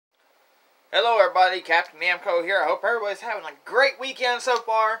Hello everybody, Captain Namco here. I hope everybody's having a great weekend so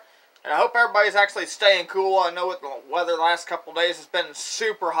far. And I hope everybody's actually staying cool. I know with the weather the last couple days has been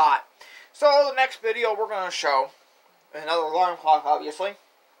super hot. So the next video we're going to show another alarm clock, obviously.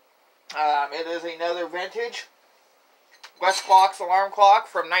 It is another vintage WestClox alarm clock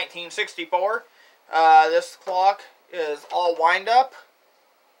from 1964. This clock is all wind up.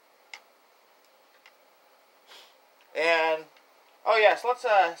 And oh yes, let's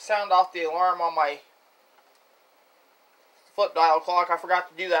sound off the alarm on my flip dial clock. I forgot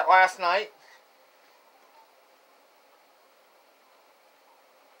to do that last night.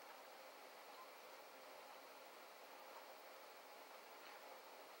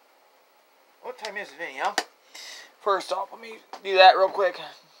 What time is it anyhow? First off, let me do that real quick.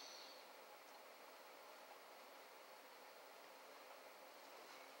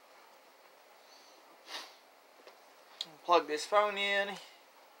 Plug this phone in.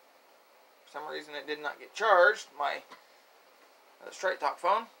 For some reason it did not get charged, my straight talk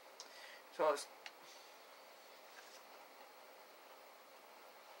phone. So it's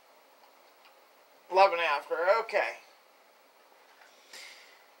 .11 after. Okay.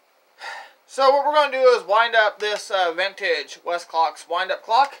 So what we're going to do is wind up this vintage WestClox wind-up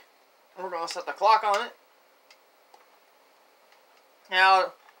clock. And we're going to set the clock on it.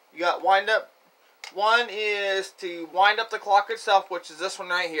 Now, you got wind-up. One is to wind up the clock itself, which is this one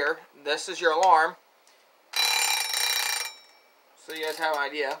right here. This is your alarm. So you guys have an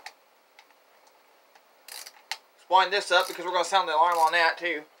idea. Let's wind this up because we're going to sound the alarm on that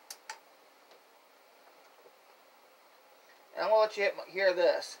too. And I'm going to let you hear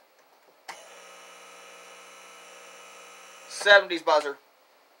this. 70s buzzer.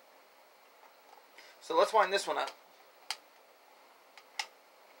 So let's wind this one up.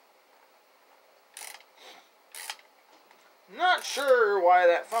 Not sure why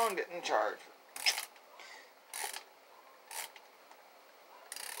that phone didn't charge.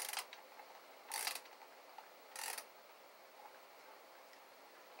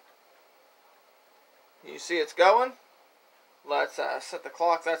 You see it's going. Let's set the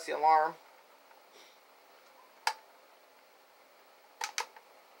clock. That's the alarm.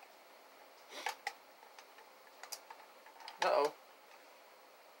 Uh-oh.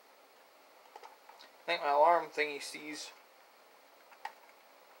 I think my alarm thingy sees.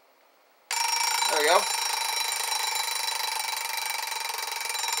 There we go.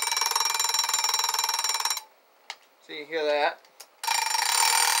 So you hear that.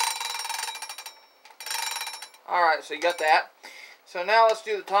 Alright, so you got that. So now let's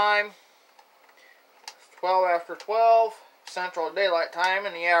do the time. It's 12 after 12, Central Daylight Time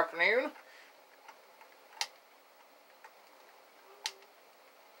in the afternoon.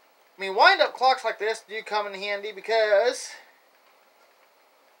 I mean, wind-up clocks like this do come in handy because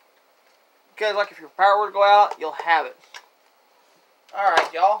like if your power were to go out, you'll have it.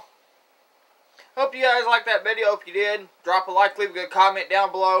 Alright, y'all. Hope you guys liked that video. If you did, drop a like, leave a good comment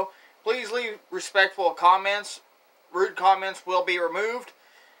down below. Please leave respectful comments. Rude comments will be removed.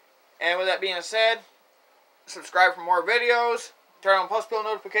 And with that being said, subscribe for more videos. Turn on post-bill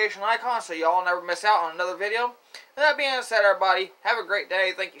notification icon so y'all never miss out on another video. And that being said, everybody, have a great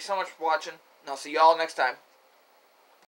day. Thank you so much for watching. And I'll see y'all next time.